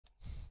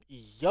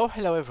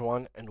Hello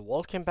everyone, and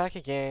welcome back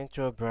again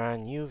to a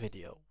brand new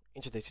video.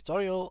 In today's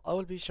tutorial, I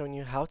will be showing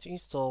you how to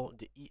install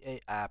the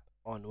EA app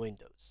on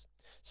Windows.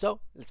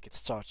 So let's get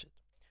started.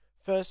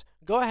 First,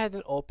 go ahead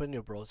and open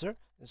your browser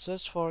and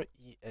search for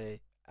EA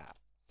app.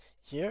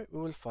 Here we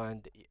will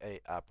find the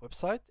EA app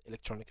website,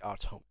 Electronic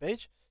Arts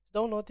homepage.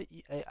 Download the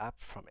EA app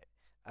from it,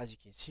 as you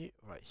can see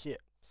right here.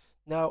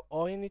 Now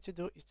all you need to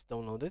do is to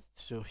download it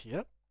through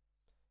here.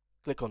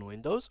 Click on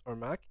Windows or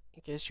Mac.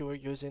 In case you were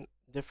using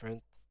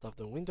different stuff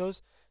than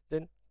Windows,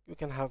 then you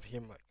can have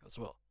here Mac as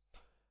well.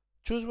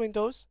 Choose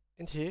Windows,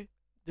 and here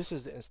this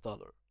is the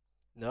installer.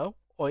 Now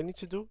all you need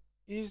to do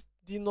is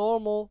the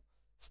normal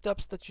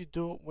steps that you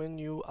do when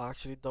you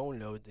actually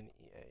download an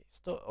EA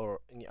store or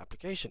any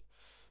application.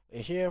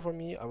 And here for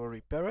me, I will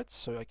repair it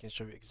so I can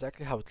show you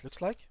exactly how it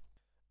looks like.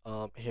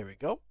 Here we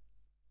go,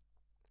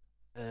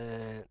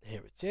 and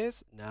here it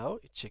is. Now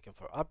it's checking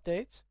for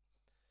updates,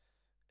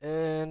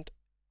 and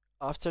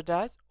after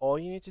that, all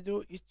you need to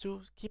do is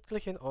to keep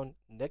clicking on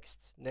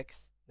next,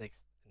 next, next,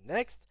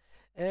 next,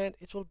 and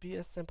it will be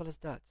as simple as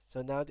that.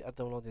 So now they are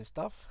downloading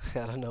stuff.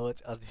 I don't know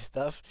what are these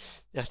stuff.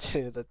 They are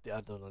telling you that they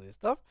are downloading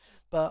stuff.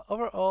 But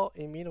overall,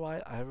 in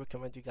meanwhile, I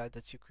recommend you guys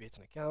that you create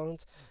an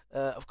account.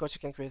 Of course, you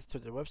can create it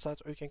through their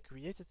website, or you can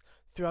create it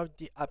throughout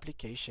the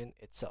application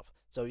itself.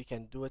 So you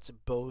can do it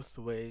both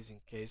ways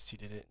in case you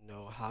didn't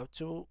know how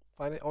to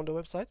find it on the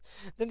website.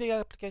 Then the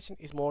application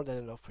is more than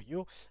enough for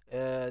you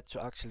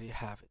to actually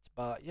have it.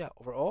 But yeah,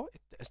 overall,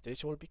 the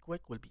installation will be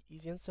quick, will be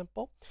easy and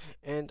simple.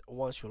 And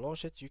once you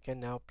launch it, you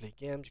can now play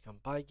games, you can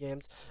buy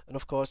games, and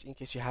of course, in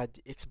case you had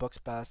the Xbox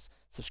Pass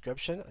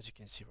subscription, as you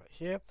can see right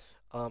here,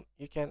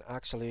 you can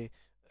actually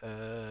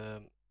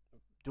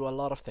do a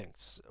lot of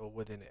things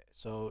within it.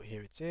 So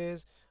here it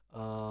is.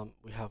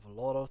 We have a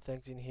lot of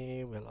things in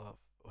here. We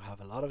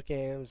have a lot of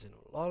games and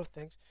a lot of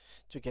things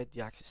to get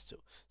the access to.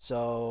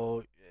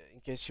 So in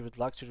case you would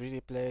like to really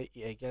play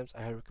EA games,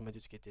 I recommend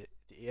you to get the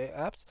EA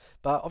apps.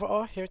 But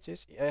overall, here it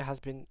is. EA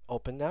has been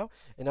open now,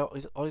 and now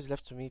all is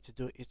left to me to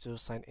do is to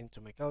sign into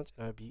my account,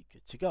 and I'll be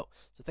good to go.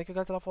 So thank you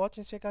guys a lot for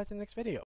watching. See you guys in the next video.